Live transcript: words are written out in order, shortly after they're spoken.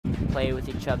play with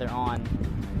each other on.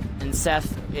 And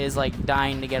Seth is like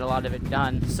dying to get a lot of it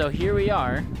done. So here we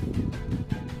are.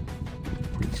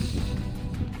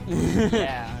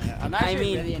 Yeah, I'm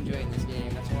actually really enjoying this game.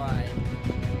 That's why.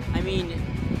 I mean,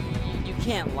 you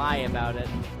can't lie about it.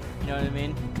 You know what I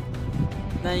mean?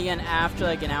 Then again, after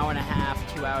like an hour and a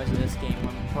half, 2 hours of this game,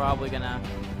 I'm probably gonna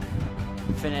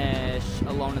finish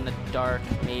Alone in the Dark,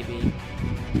 maybe.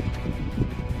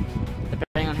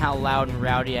 Depending on how loud and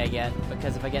rowdy I get,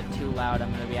 because if I get too loud,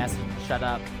 I'm gonna be asked to shut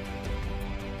up.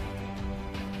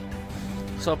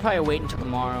 So I'll probably wait until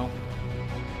tomorrow.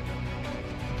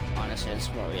 Honestly, it's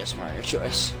probably a smarter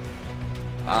choice.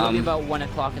 It'll be about 1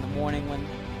 o'clock in the morning when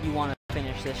you want to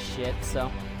finish this shit,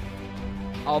 so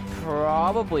I'll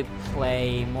probably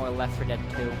play more Left 4 Dead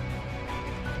 2.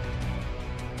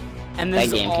 And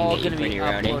this is all gonna be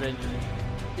uploaded.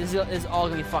 This is all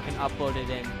gonna be fucking uploaded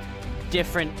in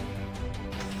different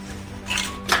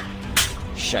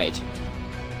shite.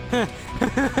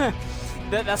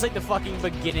 That's like the fucking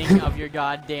beginning of your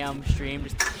goddamn stream,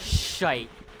 just shite.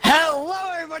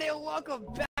 Hello everybody and welcome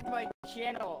back to my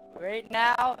channel. Right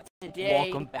now, today...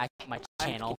 Welcome back to my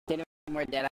channel. More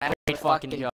dead. Great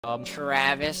fucking job.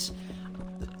 Travis.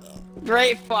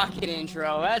 Great fucking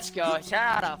intro. Let's go. 10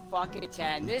 out of fucking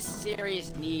 10. This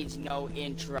series needs no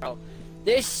intro.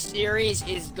 This series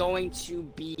is going to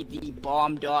be the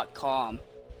bomb.com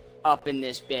up in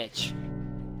this bitch.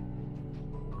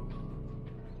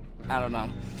 I don't know.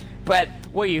 But,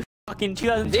 what are you, fucking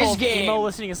 2012 this game, emo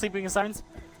listening to Sleeping in Silence?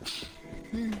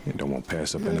 You don't want to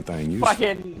pass up anything useful.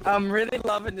 Fucking, I'm really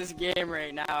loving this game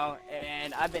right now,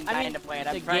 and I've been dying to play it.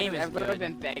 I've really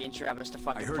been begging Travis to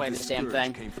fucking play the same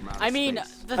thing. I mean,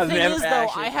 the thing is though,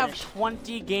 I have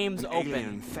 20 games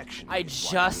open. I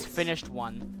just finished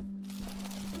one.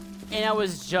 And I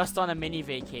was just on a mini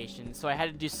vacation, so I had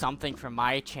to do something for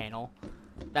my channel.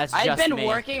 That's just me. I've been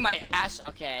working my ass.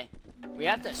 Okay, we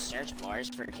have to search bars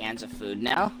for cans of food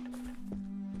now.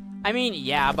 I mean,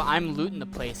 yeah, but I'm looting the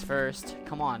place first.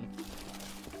 Come on.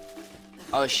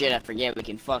 Oh shit, I forget we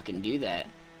can fucking do that.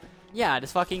 Yeah,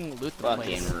 just fucking loot the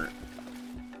place.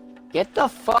 Get the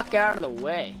fuck out of the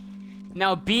way.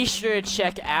 Now be sure to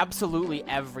check absolutely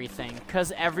everything,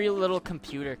 cause every little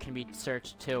computer can be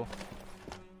searched too.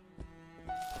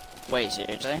 Wait,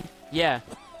 seriously? Yeah.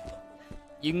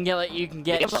 You can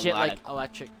get shit like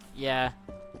electric. Yeah.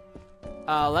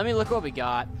 Let me look what we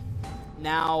got.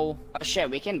 Now... Oh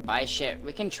shit, we can buy shit.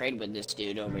 We can trade with this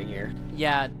dude over here.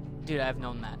 Yeah, dude, I've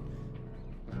known that.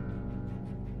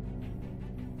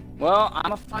 Well,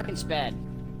 I'm a fucking sped.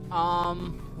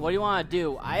 What do you want to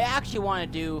do? I actually want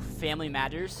to do Family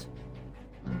Matters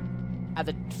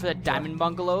for the Diamond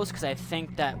Bungalows, because I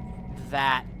think that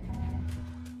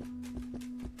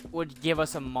would give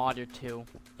us a mod or two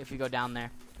if we go down there.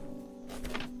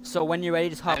 So when you're ready,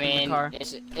 just hop in the car.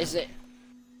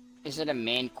 Is it a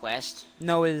main quest?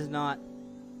 No, it is not.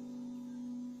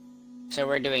 So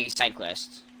we're doing side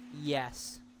quests?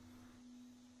 Yes.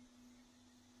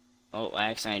 Oh,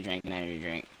 I accidentally drank an energy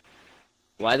drink.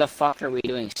 Why the fuck are we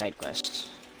doing side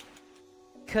quests?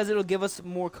 Because it'll give us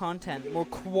more content, more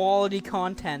quality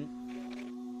content.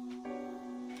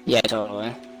 Yeah,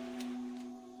 totally.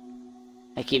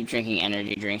 I keep drinking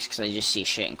energy drinks because I just see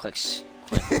shit and click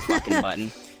the fucking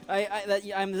button.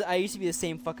 I used to be the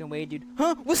same fucking way, dude.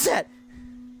 Huh? What's that?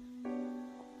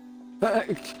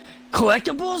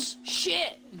 Collectibles?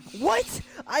 Shit! What?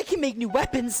 I can make new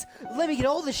weapons. Let me get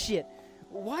all this shit.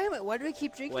 Why do I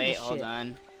keep drinking this shit? Wait, hold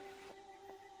on.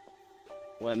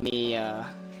 Let me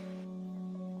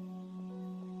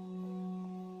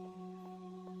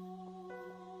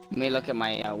look at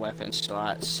my weapon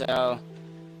slot. So,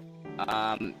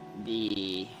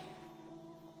 the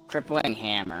crippling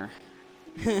hammer.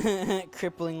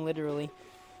 Crippling, literally.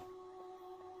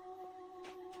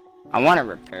 I want to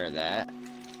repair that.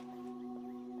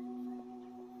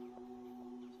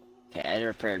 Okay, I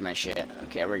repaired my shit.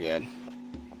 Okay, we're good.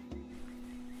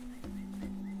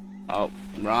 Oh,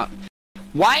 wrong.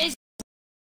 Why is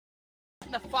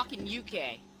in the fucking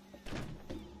UK?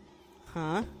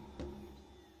 Huh?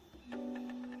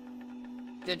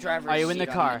 The driver's Are you in the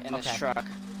car? In this truck.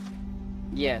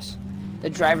 Yes. The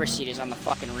driver's seat is on the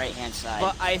fucking right-hand side.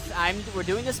 But we're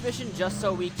doing this mission just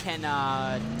so we can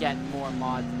get more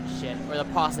mods and shit, or the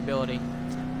possibility.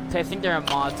 So I think there are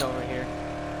mods over here.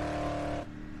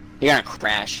 You're gonna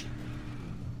crash.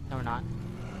 No, we're not.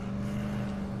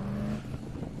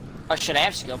 Oh, should I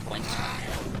have skill points?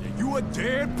 You a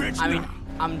dead bitch? I mean,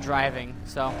 I'm driving,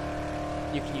 so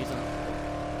you can use them.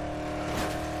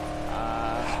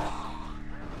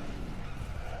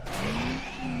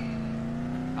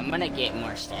 I'm gonna get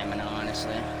more stamina,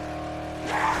 honestly.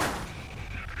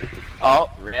 Oh,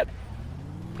 rip.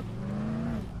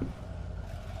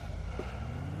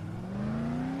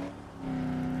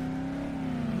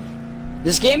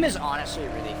 This game is honestly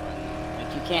really fun.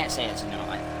 Like, you can't say it's not.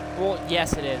 Well,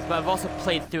 yes it is, but I've also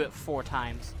played through it 4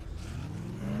 times.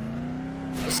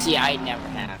 See, I never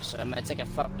have, so it's like a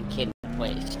fucking kid in a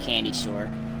place, candy store.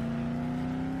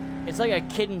 It's like a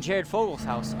kid in Jared Fogel's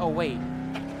house. Oh, wait.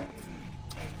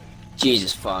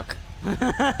 Jesus fuck.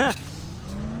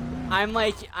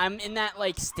 I'm in that,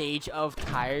 like, stage of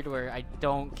tired where I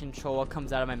don't control what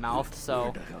comes out of my mouth, so...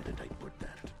 Where the hell did I put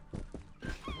that?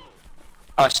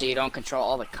 Oh, so you don't control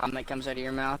all the cum that comes out of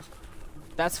your mouth?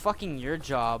 That's fucking your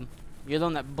job. You're the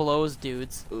one that blows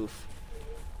dudes. Oof.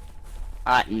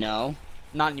 No.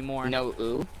 Not anymore. No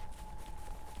ooh.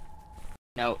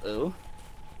 No ooh.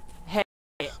 Hey,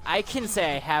 I can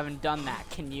say I haven't done that,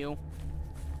 can you?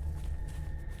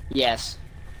 Yes.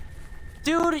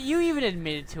 Dude, you even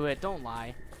admitted to it, don't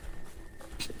lie.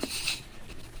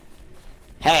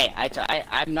 Hey,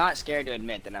 I'm not scared to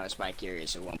admit that I was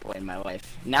bi-curious at one point in my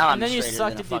life. Now I'm And then you straighter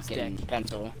sucked than a a dude's fucking dick.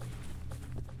 pencil.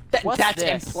 What's That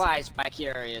this? implies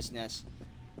bi-curiousness.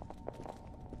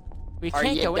 We Are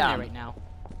can't you go in there dumb? right now.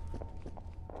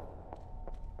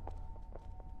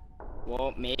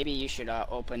 Well, maybe you should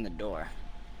open the door.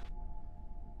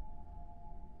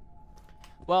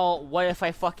 Well, what if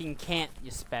I fucking can't,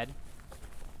 you sped?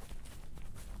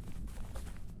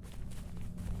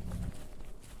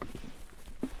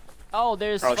 Oh,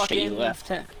 there's Oh fucking... shit, you left.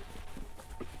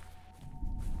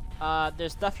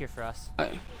 there's stuff here for us.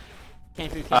 Okay.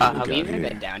 Can't we Have we even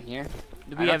been down here?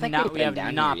 we have not been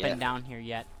been down here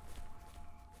yet.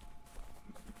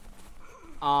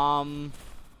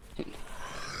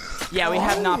 Yeah, we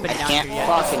have not been down here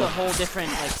yet. This is a whole different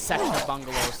like section of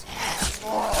bungalows.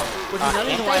 Which is another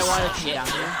reason why I wanted to come down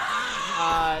here.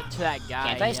 To that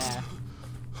guy. Yeah.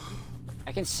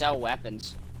 I can sell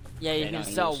weapons. Yeah, you They can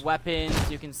don't sell use.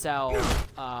 weapons. You can sell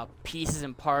pieces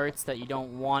and parts that you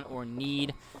don't want or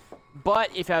need. But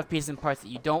if you have pieces and parts that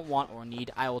you don't want or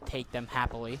need, I will take them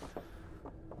happily.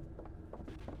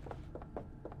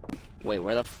 Wait,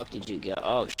 where the fuck did you go?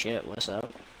 Oh shit, what's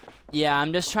up? Yeah,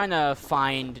 I'm just trying to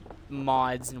find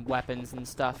mods and weapons and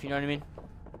stuff, you know what I mean?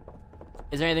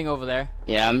 Is there anything over there?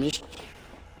 Yeah, I'm just...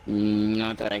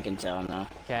 not that I can tell, no.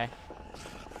 Okay.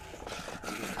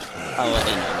 I'll let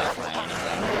you know if I find anything.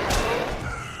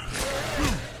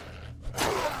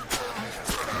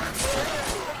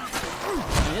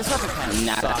 I mean, this weapon kind of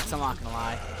Nada. sucks, I'm not gonna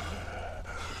lie.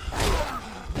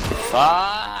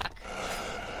 Fuck!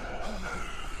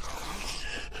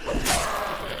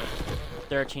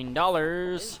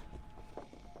 $13.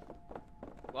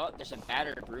 Well, there's a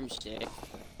battered broomstick.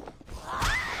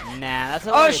 Nah, that's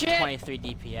only shit! 23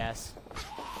 DPS.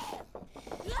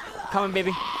 Coming,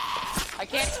 baby. I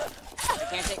can't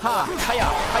take Ha! Hiya!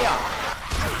 Hiya!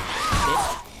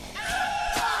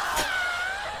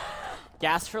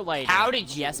 Gas for lighting. How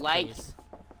did you yes, like- please.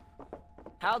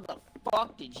 How the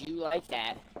fuck did you like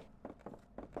that?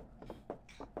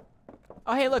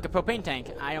 Oh, hey, look, a propane tank.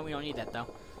 We don't need that, though.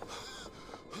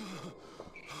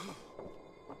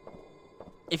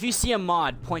 If you see a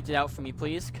mod, point it out for me,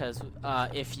 please, because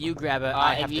if you grab it,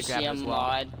 I have to grab it as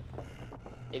well.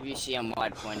 If you see a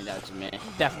mod, point it out to me.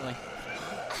 Definitely.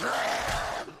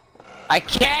 I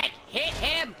can't hit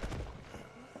him!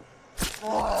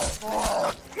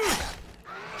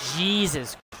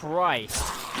 Jesus Christ.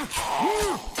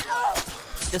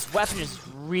 This weapon is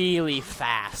really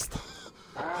fast.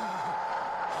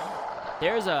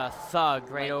 There's a thug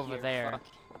right over there. Fuck.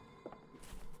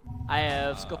 I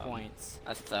have skill points.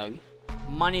 A thug.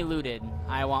 Money looted.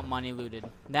 I want money looted.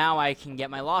 Now I can get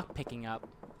my lock picking up.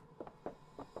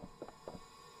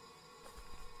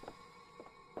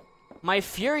 My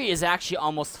fury is actually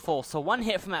almost full, so one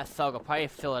hit from that thug will probably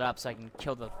fill it up so I can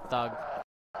kill the thug.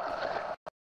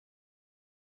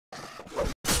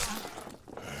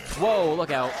 Whoa,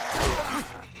 look out.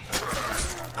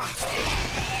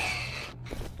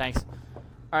 Thanks.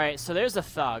 Alright, so there's a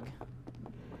thug.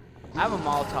 I have a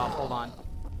Molotov, hold on.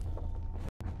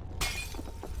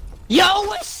 Yo,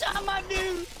 what's up, my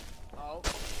dude? Oh.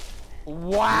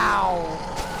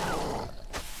 Wow!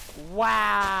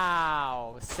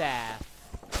 Wow, Seth.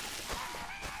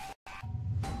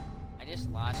 I just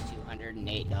lost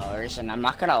 $208, and I'm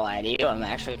not gonna lie to you, I'm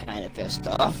actually kind of pissed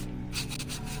off.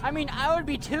 I mean, I would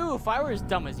be too if I were as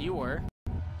dumb as you were.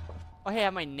 Oh, hey, I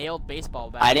have my nailed baseball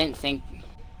bat. I didn't think...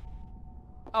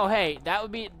 Oh, hey, that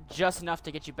would be just enough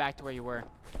to get you back to where you were.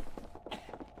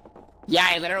 Yeah,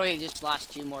 I literally just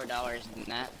lost $2 more than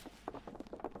that.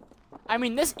 I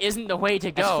mean, this isn't the way to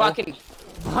That's go. fucking...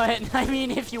 But, I mean,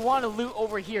 if you want to loot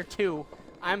over here too,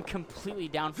 I'm completely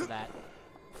down for that.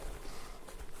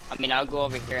 I mean, I'll go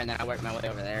over here and then I'll work my way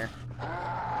over there.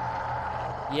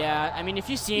 Yeah, I mean, if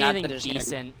you see Not anything that there's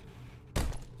decent.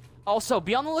 Also,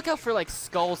 be on the lookout for like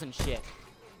skulls and shit.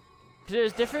 Cause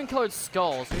there's different colored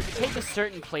skulls. So if you take to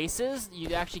certain places,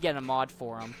 you actually get a mod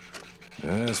for them.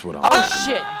 That's what I'm. Oh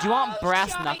shit! Do you want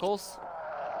brass knuckles?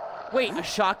 Wait, a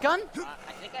shotgun?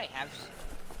 I think I have.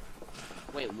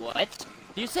 Wait, what?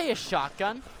 Did you say a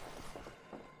shotgun?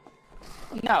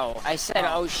 No, I said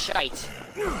oh shite.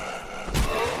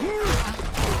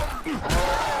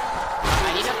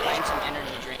 I need to find some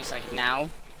energy drinks like now.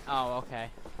 Oh, okay.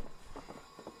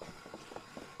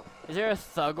 Is there a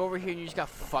thug over here and you just got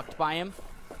fucked by him?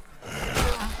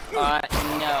 No,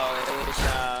 it was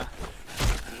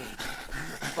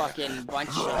fucking bunch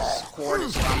of horde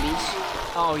of zombies.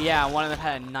 Oh yeah, one of them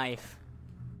had a knife.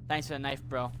 Thanks for the knife,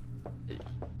 bro.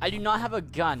 I do not have a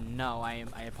gun. No, I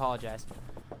apologize.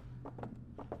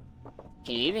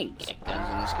 Can you even get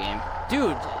guns in this game?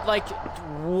 Dude, like,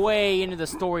 way into the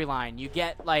storyline, you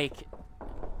get, like...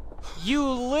 You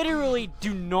literally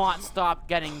do not stop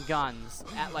getting guns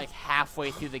at, like,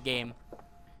 halfway through the game.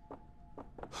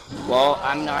 Well,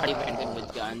 I'm not even good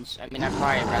with guns. I mean, I'd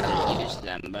probably rather use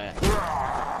them, but...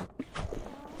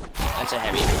 That's a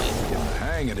heavy weight.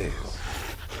 Hang it is.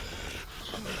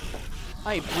 Oh,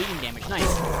 you bleeding damage.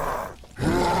 Nice.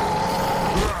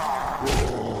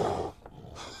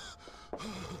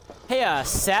 Hey,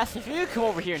 Seth, if you could come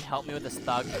over here and help me with this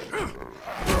thug.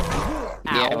 Ow.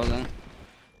 Yeah, hold on.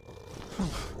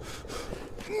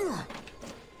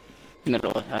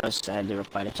 Middle of the house, I had to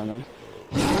reply to something.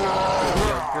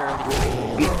 Your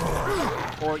girly.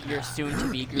 Or your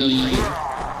soon-to-be girly.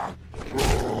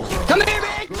 Come here,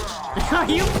 bitch! Are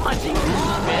you punching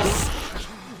miss?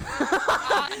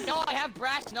 No, I have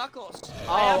brass knuckles.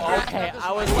 Oh, okay.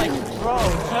 I was like, bro.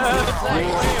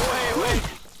 Wait.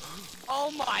 Oh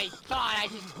my god, I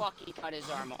just fucking cut his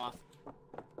arm off.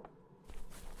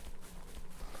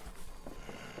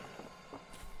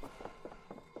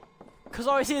 Cause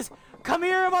all I see is, come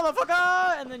here,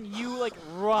 motherfucker! And then you, like,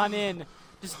 run in,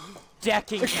 just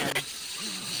decking him.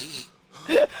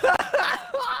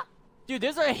 Dude,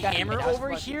 there's a hammer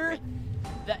over here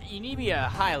that you need to be a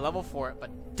high level for it, but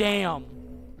damn.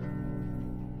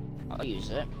 I'll use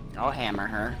it. I'll hammer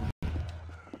her.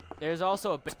 There's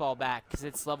also a baseball bat, because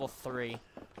it's level 3.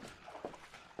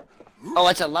 Oh,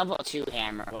 it's a level 2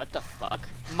 hammer. What the fuck?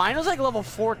 Mine was like level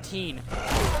 14.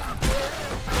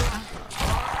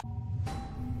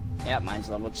 Yep, mine's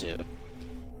level 2.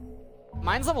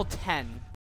 Mine's level 10.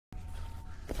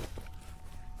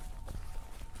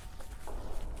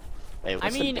 Wait,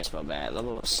 what's the baseball bat?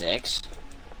 Level 6?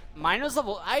 Mine was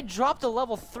level... I dropped a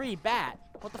level 3 bat.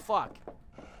 What the fuck?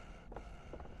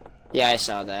 Yeah, I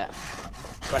saw that.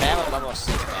 But I have a level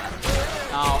 6 bat.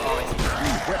 Oh, you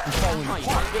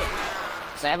did.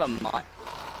 Cause I have a mod.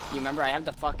 You remember I have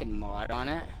the fucking mod on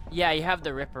it? Yeah, you have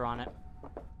the Ripper on it.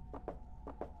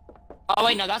 Oh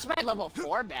wait, no, that's my level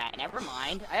 4 bat. Never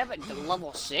mind. I have a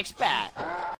level 6 bat.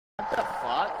 What the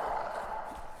fuck?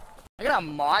 I got a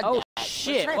mod. Oh bat.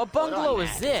 shit! What bungalow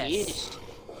is this? Jeez.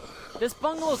 This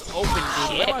bungalow's open, dude.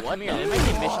 Shit, Come what here. the There might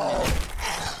be a mission in it.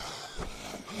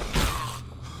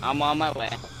 I'm on my way.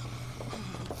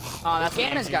 Oh, that's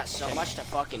Canada's got so much to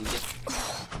fucking just.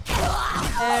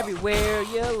 Everywhere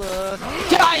you look,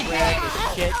 Die,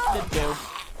 there's shit to do.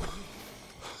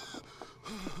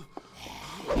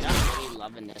 Dude, I'm really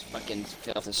loving this fucking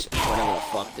filth. Whatever the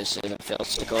fuck this is, a filth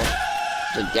sickle.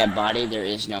 It's a dead body. There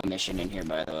is no mission in here,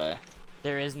 by the way.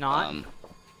 There is not.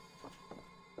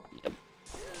 Yep.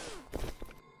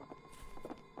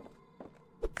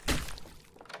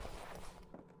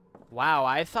 Wow,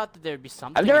 I thought that there'd be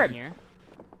something never- in here.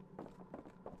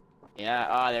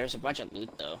 Yeah. There's a bunch of loot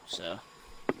though. So.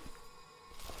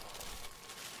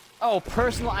 Oh,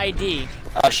 personal ID.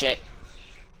 Oh shit.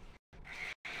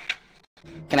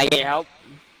 Can I get your help?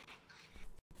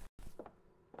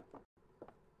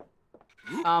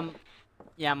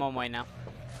 Yeah, I'm on my way now.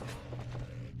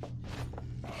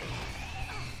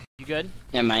 You good?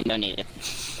 Never mind, don't need it.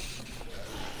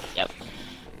 Yep.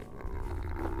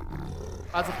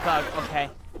 Oh, that's a thug. Okay.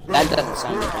 That doesn't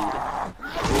sound good.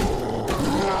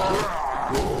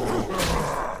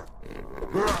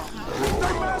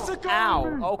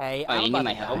 Ow. Okay. Oh, you I'm need about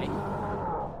my to help? die.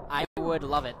 I would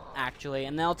love it, actually,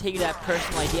 and then I'll take you that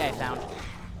personal ID I found.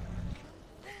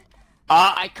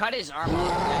 I cut his arm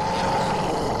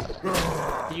off.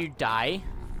 Did you die?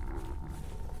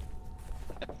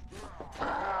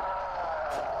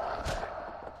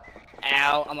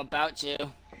 Ow, I'm about to.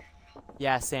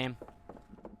 Yeah, same.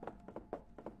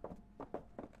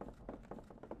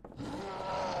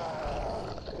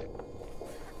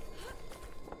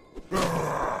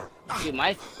 Dude,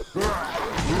 my...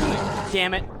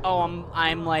 Damn it. Oh,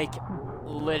 I'm like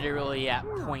literally at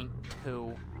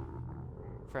 .2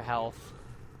 for health.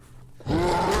 I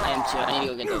am too. I need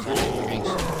to go get those energy drinks.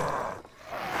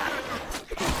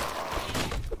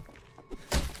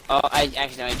 Oh, I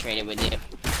accidentally traded with you.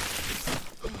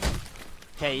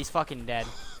 Okay, he's fucking dead.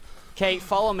 Okay,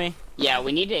 follow me. Yeah,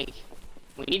 we need to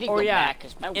go back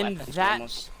because my weapons are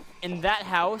almost... In that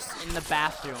house, in the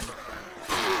bathroom,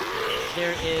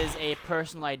 there is a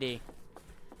personal ID.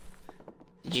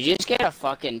 Did you just get a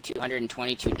fucking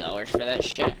 $222 for that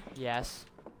shit? Yes.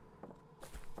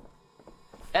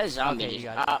 That zombie. Okay, you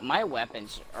got it. My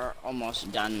weapons are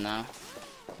almost done though.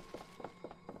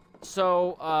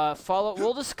 So,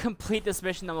 we'll just complete this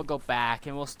mission, then we'll go back,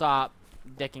 and we'll stop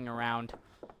dicking around.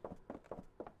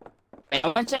 And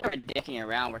once we're dicking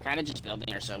around, we're kind of just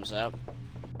building ourselves up.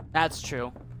 That's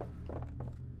true.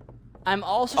 I'm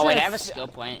also Oh, trying wait, I to have a skill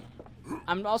point.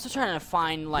 I'm also trying to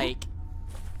find, like,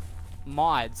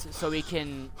 mods, so we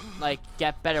can, like,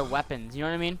 get better weapons, you know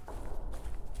what I mean?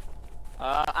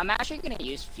 I'm actually gonna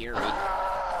use Fury.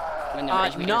 When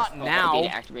the not now.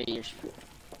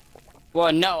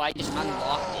 Well, no, I just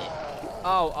unlocked it.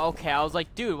 Oh, okay, I was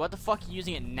like, dude, what the fuck are you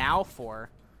using it now for?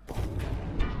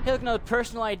 Hey, look, another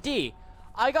personal ID.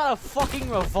 I got a fucking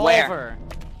revolver. Where?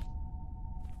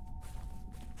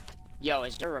 Yo,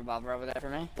 is there a revolver over there for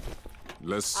me?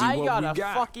 Let's see I what got we a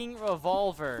got. fucking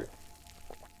revolver.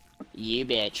 You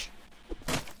bitch.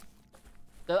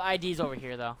 The ID's over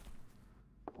here, though.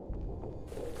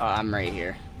 Oh, I'm right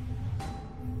here.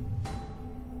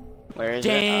 Where is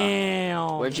Damn.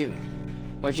 it?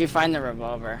 Where'd you find the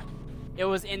revolver? It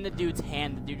was in the dude's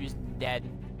hand. The dude was dead.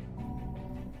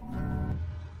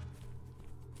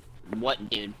 What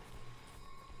dude?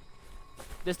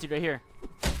 This dude right here.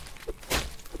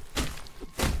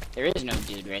 There is no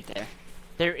dude right there.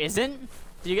 There isn't?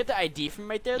 Did you get the ID from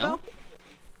right there, though?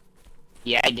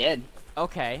 Yeah, I did.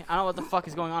 Okay, I don't know what the fuck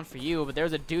is going on for you, but there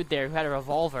was a dude there who had a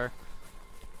revolver.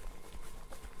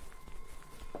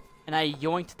 And I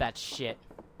yoinked that shit.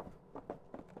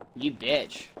 You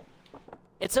bitch.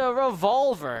 It's a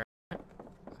revolver.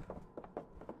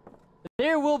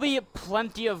 There will be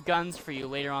plenty of guns for you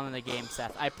later on in the game,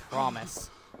 Seth. I promise.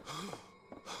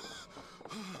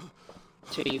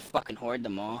 So you fucking hoard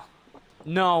them all.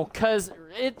 No, cause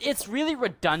it's really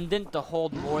redundant to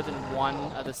hold more than one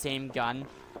of the same gun.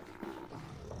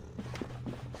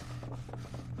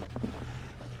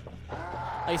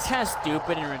 Like, it's kind of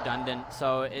stupid and redundant,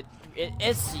 so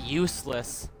it's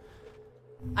useless.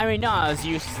 I mean, not as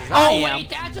useless as I am. Oh wait,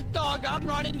 that's a dog! I'm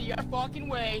running the other fucking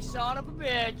way, son of a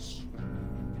bitch!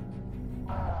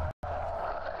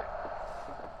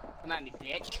 Come at me,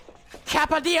 bitch.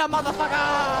 Capadilla, motherfucker!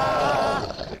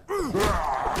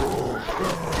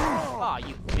 Aw,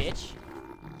 you bitch.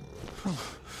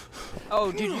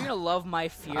 Oh, dude, you're gonna love my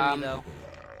Fury, though.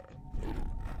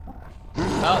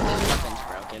 Oh, this weapon's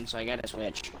broken, so I gotta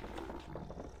switch.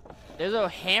 There's a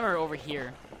hammer over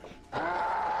here.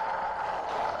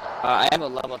 I have a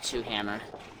level 2 hammer.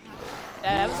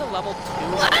 That was a level 2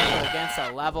 against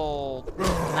a level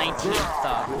 19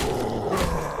 stuff.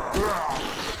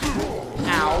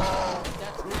 Ow.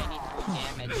 That's 93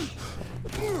 damage.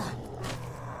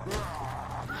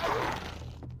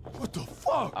 What the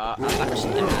fuck? I'm not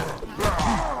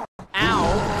stamina.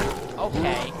 Ow.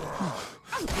 Okay.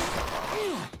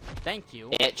 Thank you.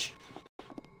 Bitch.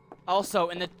 Also,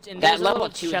 in That there's a level little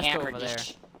 2 chest hammer over there.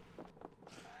 just...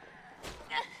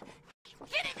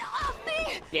 Get it off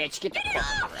me! Bitch, get the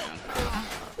fuck around.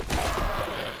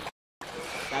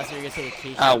 That's what you're gonna say to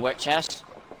Keisha. Oh, what chest?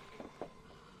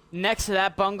 Next to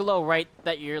that bungalow,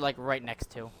 that you're like right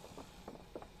next to.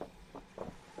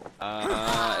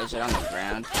 Is it on the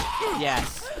ground?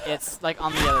 Yes, it's like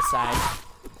on the other side.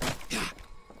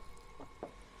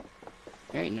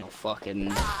 There ain't no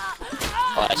fucking...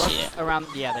 Oh, I see it. Around,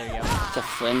 yeah, there you go. It's a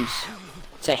flimsy...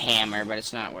 It's a hammer, but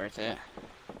it's not worth it.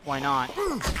 Why not?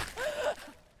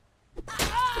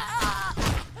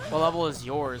 What level is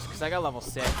yours? Because I got level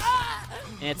 6.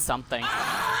 And it's something.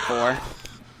 4.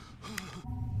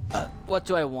 What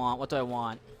do I want? What do I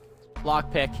want?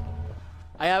 Lockpick.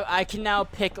 I can now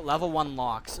pick level 1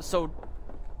 locks. So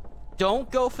don't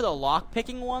go for the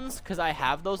lockpicking ones, because I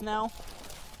have those now.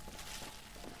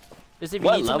 Just if you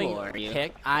What need level something are you?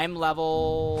 pick, I'm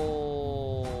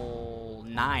level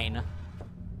 9.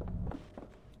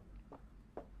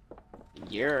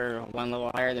 You're 1 level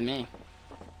higher than me.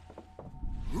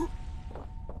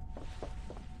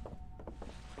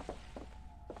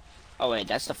 Oh wait,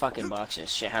 that's the fucking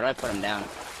boxes. Shit, how do I put them down?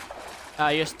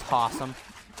 You just toss them.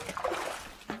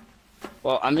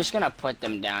 Well, I'm just gonna put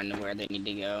them down to where they need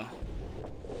to go.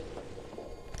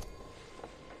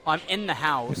 I'm in the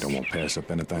house. Don't want to pass up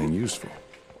anything useful.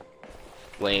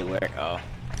 Wait, where? Oh.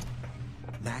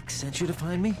 Max sent you to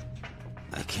find me?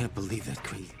 I can't believe that,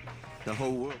 Creed. The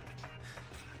whole world.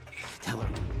 Tell her.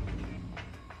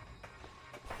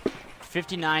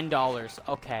 $59.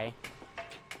 Okay.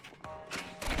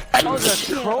 Oh, there's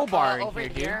a crowbar in over here,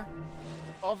 dude.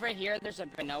 Over here, there's a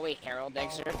Benoe Herald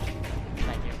excerpt.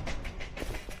 Thank you.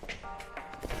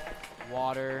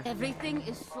 Water. Everything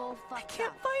is so fucked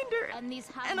Can't up. find her, And these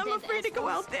and I'm half-dead afraid to go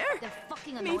assholes, out there. They're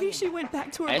fucking annoying. Maybe she went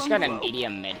back to her I just got a bungalow.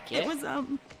 medium med kit. It was,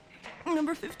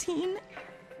 number 15.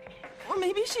 Or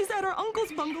maybe she's at her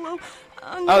uncle's bungalow.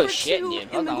 Oh Number shit, 2 dude. in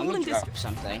Hold the on, let Golden me drop District.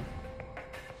 something.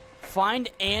 Find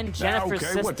Ann Jennifer's okay,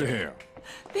 sister. what the hell?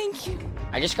 Thank you.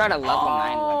 I just got a level 9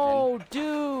 weapon. Oh,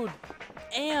 dude.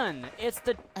 Ann, it's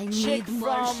the I chick need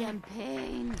more from...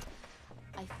 champagne.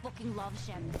 I fucking love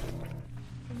champagne.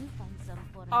 Can you find some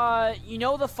for me? You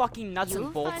know the fucking nuts You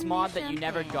and bolts find me mod that you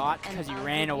never champagne, got and because you I'll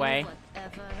ran give you away?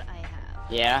 whatever I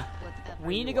have. Yeah. Whatever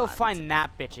We need to you go want. find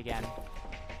that bitch again.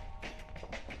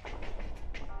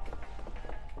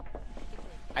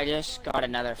 I just got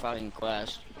another fucking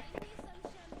quest.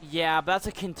 Yeah, but that's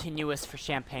a continuous for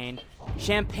Champagne.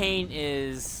 Champagne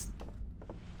is,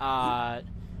 it's not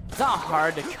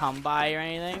hard to come by or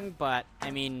anything, but,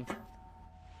 I mean,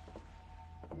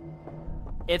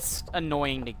 it's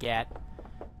annoying to get.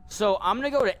 So, I'm gonna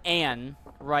go to Ann,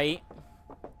 right?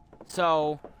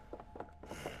 So,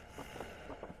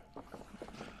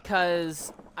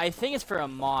 because I think it's for a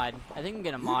mod. I think I can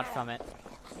get a mod from it.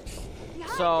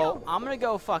 So, I'm gonna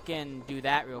go fucking do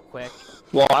that real quick.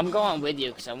 Well, I'm going with you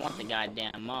because I want the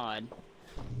goddamn mod.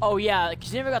 Oh yeah,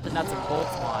 because you never got the nuts and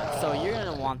bolts mod, so you're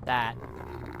gonna want that.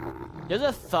 There's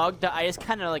a thug that I just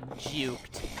kind of like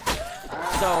juked.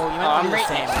 So, you might I'm do the right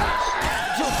same. next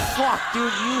to Dude, fuck,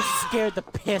 dude, you scared the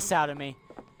piss out of me.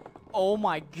 Oh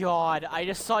my god, I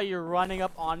just saw you running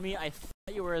up on me. I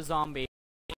thought you were a zombie.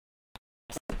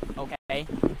 Okay.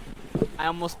 I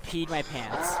almost peed my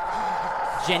pants.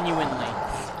 Genuinely.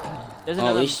 There's Oh, at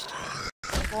another. least.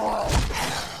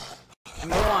 I'm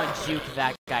gonna want to juke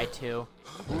that guy too.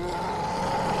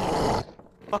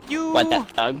 Fuck you! What, that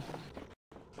thug?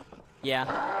 Yeah.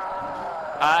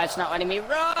 It's not letting me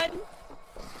run!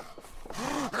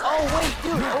 Oh wait,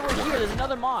 dude, over here, there's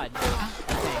another mod. I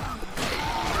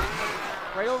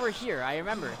think. Right over here, I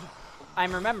remember.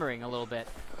 I'm remembering a little bit.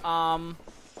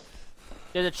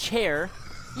 There's a chair.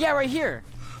 Yeah, right here.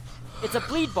 It's a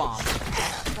bleed bomb.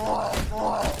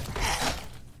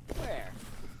 Where?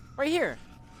 Right here.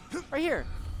 Right here.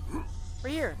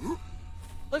 Right here.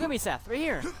 Look at me, Seth. Right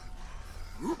here.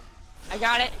 I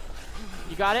got it!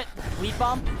 You got it? Bleed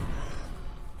bomb?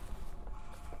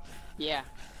 Yeah.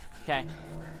 Okay.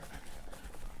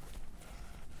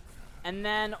 And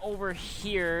then over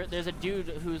here, there's a dude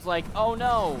who's like, oh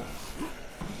no!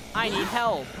 I need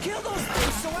help! Kill those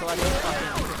things so So I I can just get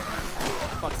down!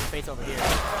 fuck space over here.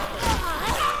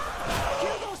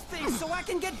 Kill those things so I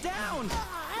can get down!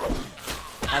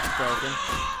 That's broken.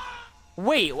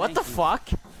 Wait, what the fuck?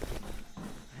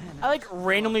 I like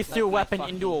randomly threw a weapon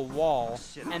into a wall,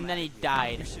 and then he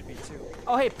died.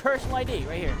 Oh hey, personal ID,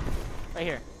 right here. Right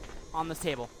here. On this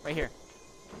table, right here.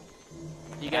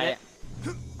 You got it?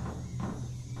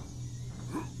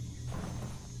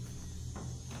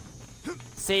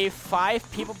 Save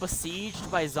 5 people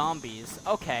besieged by zombies.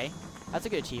 Okay, that's a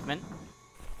good achievement.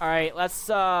 Alright, let's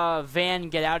Van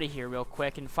get out of here real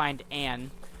quick and find Ann.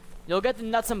 You'll get the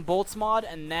nuts and bolts mod,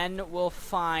 and then we'll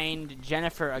find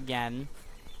Jennifer again.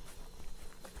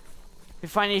 If we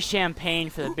find any champagne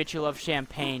for the bitch who loves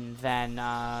champagne, then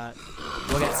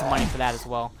we'll get some money for that as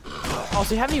well. Also,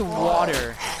 if you have any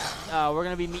water, we're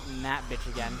gonna be meeting that bitch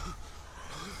again.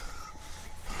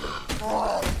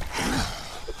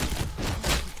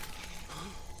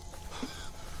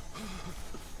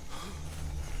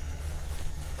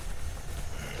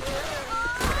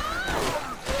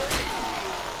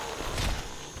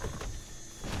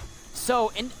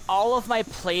 So, in all of my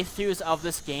playthroughs of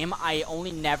this game, I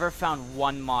only never found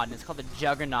one mod, and it's called the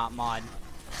Juggernaut mod.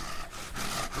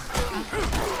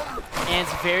 And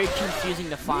it's very confusing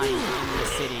to find in the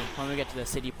city, when we get to the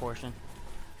city portion.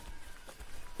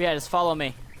 But yeah, just follow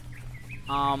me.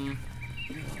 Zambo.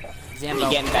 You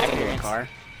getting back in your experience. car?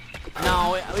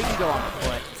 No, we can go on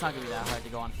foot. It's not gonna be that hard to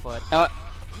go on foot. No,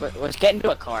 let's get into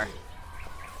a car.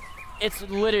 It's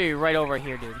literally right over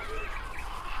here, dude.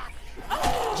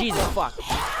 Jesus fuck.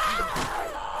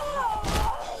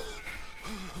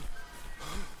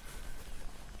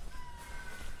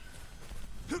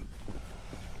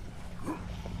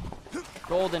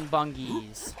 Golden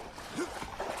bungies.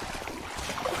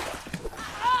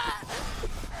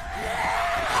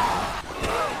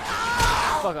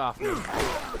 fuck off me.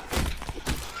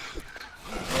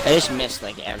 I just missed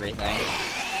like everything.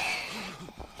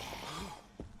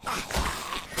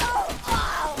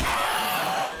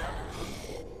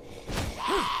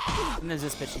 And there's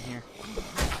this bitch in here.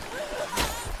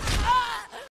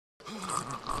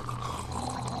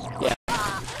 Yeah.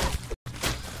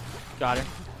 Got her.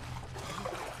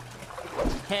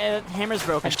 Hammer's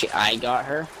broken. Actually, I got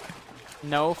her.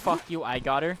 No, fuck you, I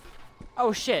got her.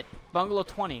 Oh shit, bungalow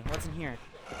 20, what's in here?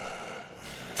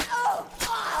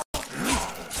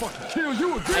 Kill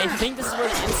you again. I think this is where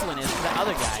the insulin is for the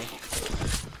other guy.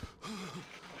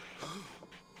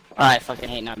 Oh, I fucking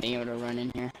hate not being able to run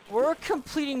in here. We're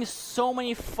completing so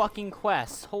many fucking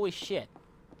quests, holy shit.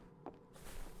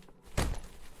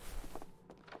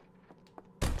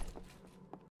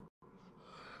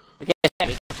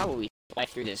 Okay, how will we fly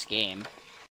through this game?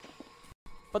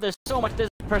 But there's so much, there's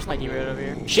a personal ID right over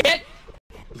here. Shit!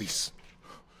 Please.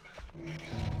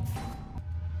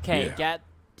 Okay, Yeah.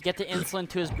 get the insulin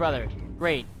to his brother.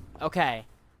 Great, okay.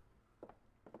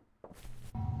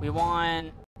 We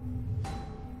want...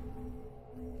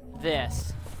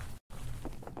 this.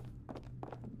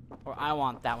 Or I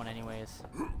want that one anyways.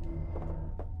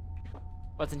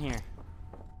 What's in here?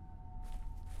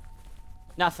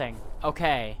 Nothing.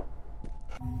 Okay.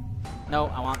 No,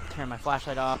 I want to turn my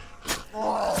flashlight off.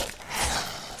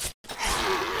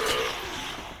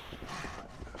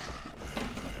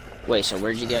 Wait, so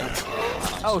where'd you go?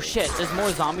 Oh shit, there's more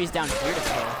zombies down here to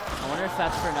kill. I wonder if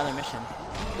that's for another mission.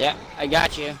 Yeah, I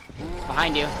got you.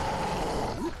 Behind you.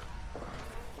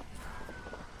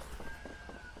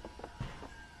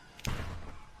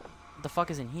 What the fuck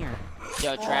is in here?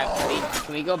 Yo, Trav,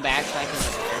 can we go back so I can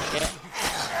repair shit?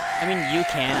 I mean, you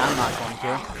can, I'm not going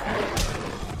to.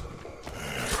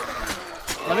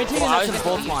 Let me take a nuts and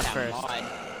bolts mod first.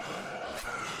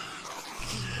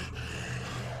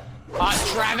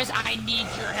 Travis, I need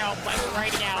your help, like,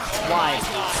 right now. Oh Why? My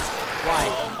God. Why?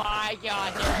 Oh my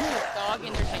God, there's a dog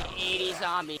and there's like 80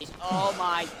 zombies. Oh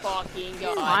my fucking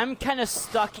God. I'm kind of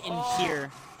stuck in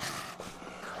here.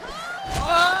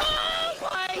 Oh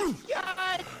my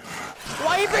God.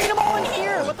 Why are you bringing them all in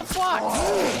here? What the fuck?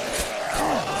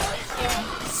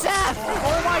 Seth!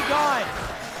 Oh my God!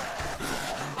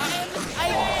 I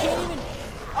can't even...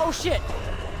 Oh shit!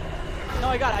 No,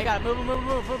 I got it. Move.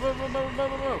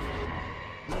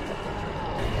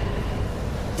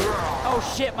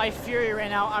 Oh shit, my fury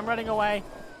ran out. I'm running away.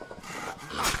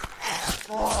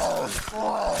 Are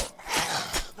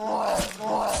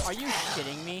you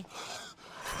shitting me?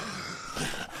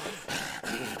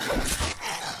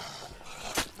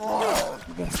 You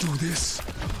won't do this.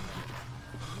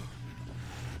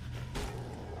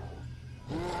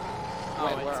 Oh,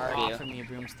 Wait, it's where are you? offering me a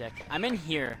broomstick. I'm in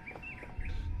here.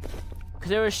 Cause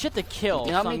there was shit to kill,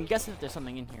 so I'm guessing that there's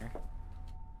something in here.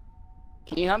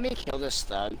 Can you help me kill this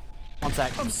thug? One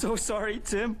sec. I'm so sorry,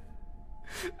 Tim.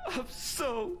 I'm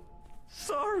so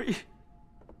sorry.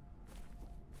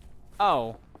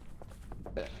 Oh.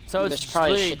 So There's it's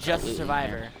probably literally shit just to a loot in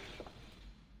survivor. here.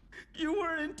 You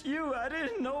weren't you. I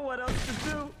didn't know what else to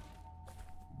do.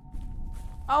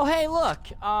 Oh, hey, look.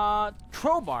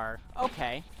 Crowbar.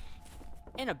 Okay.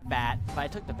 And a bat, but I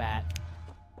took the bat.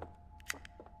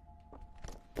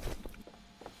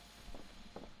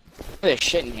 There's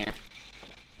shit in here.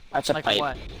 That's a Like pipe.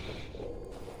 what?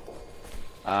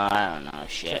 I don't know,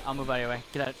 shit. Okay, I'll move out of your way.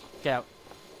 Get out.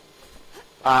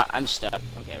 I'm stuck.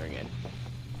 Okay, we're good.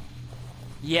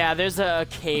 Yeah, there's a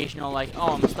occasional, like,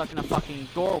 oh, I'm stuck in a fucking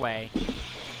doorway.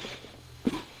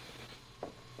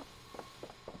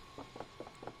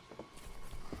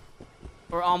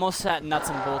 We're almost at Nuts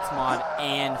and Bolts mod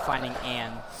and finding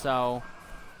Anne, so...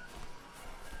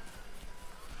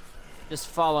 Just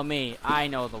follow me. I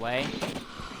know the way.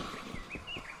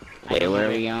 Hey, where are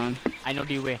we going? I know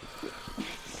the way.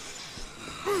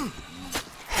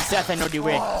 Seth, I know the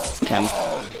way. Come.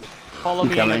 Follow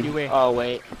me, I know Coming. the way. Oh,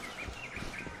 wait.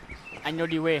 I know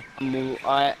the way.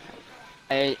 Uh-oh.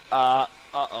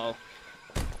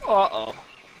 Uh-oh.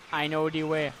 I know the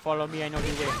way. Follow me, I know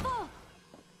the way.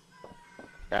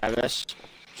 Travis.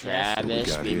 Yes.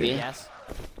 Travis, Got baby. it. Yes.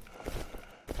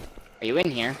 Are you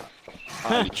in here?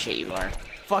 Oh, you shit, you are.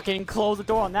 Fucking close the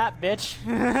door on that, bitch.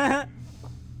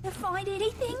 You find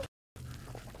anything?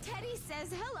 Teddy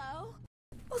says hello.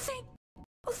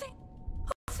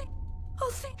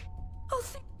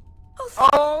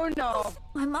 Oh, no.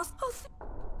 I must.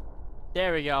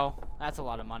 There we go. That's a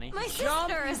lot of money. My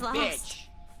sister is lost. Bitch.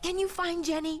 Can you find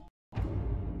Jenny?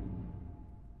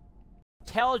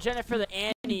 Tell Jennifer that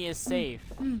Annie is safe.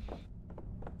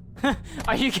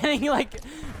 Are you getting like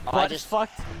Oh, butt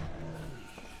fucked?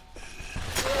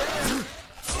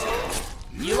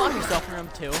 You lock yourself in a room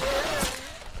too?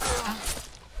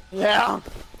 Yeah.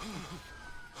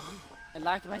 I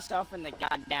locked myself in the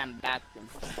goddamn bathroom.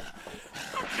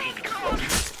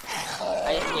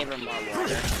 I just gave her more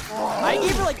water. I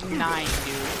gave her like 9,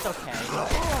 dude. It's okay.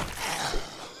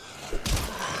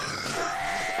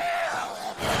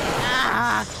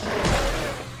 Ah!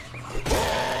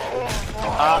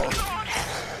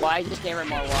 Well, I just gave her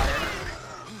more water.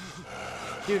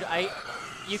 Dude,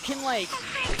 you can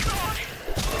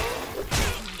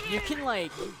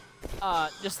like,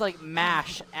 just like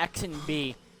mash X and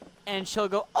B, and she'll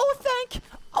go, oh thank.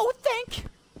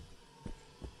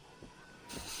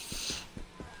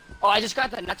 Oh, I just got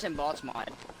the nuts and bolts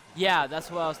mod. Yeah, that's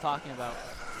what I was talking about.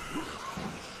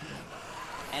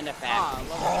 And a fat.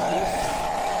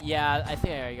 Yeah, I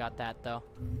think I already got that though.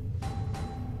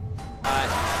 Can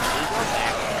you go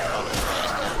back?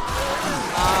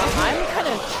 I'm kind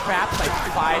of trapped by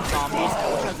 5 zombies.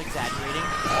 I wish I was exaggerating.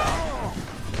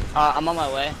 I'm on my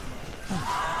way.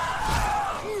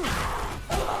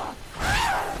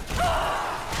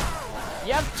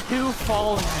 You have 2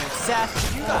 following you,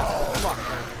 Seth. You got fucked.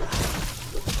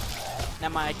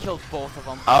 Never mind, I killed both of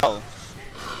them. Oh.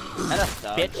 That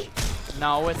sucks. Bitch.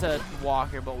 No, it's a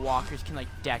walker, but walkers can like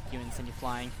deck you and send you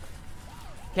flying.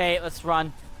 Okay, let's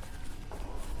run.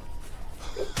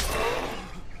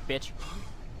 Bitch.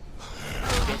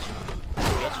 Bitch.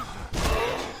 Bitch.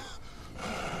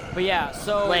 But yeah,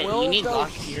 so wait, we'll you need go lock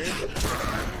here.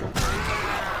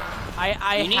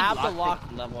 I you have need the lock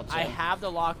level 2. I have the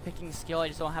lock picking skill, I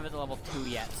just don't have it to level 2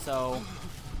 yet, so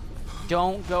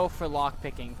don't go for lock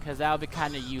picking, because that would be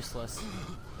kinda useless.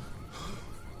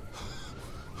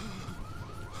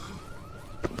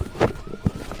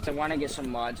 I wanna get some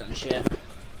mods on shit.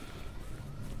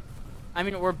 I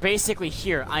mean, we're basically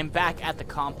here. I'm back at the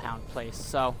compound place,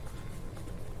 so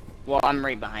Well, I'm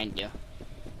right behind you.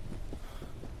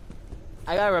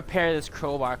 I gotta repair this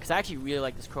crowbar, because I actually really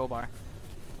like this crowbar.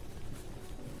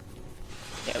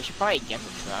 Yeah, we should probably get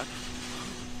the truck.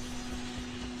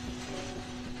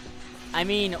 I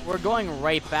mean, we're going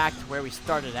right back to where we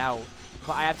started out,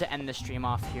 but I have to end the stream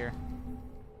off here.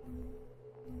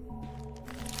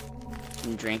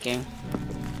 I'm drinking.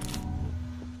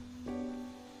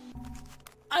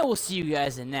 I will see you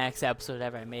guys in the next episode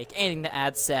ever I make. Anything to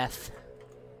add, Seth?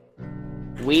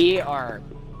 We are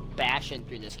bashing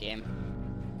through this game.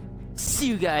 See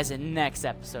you guys in the next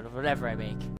episode of whatever I make.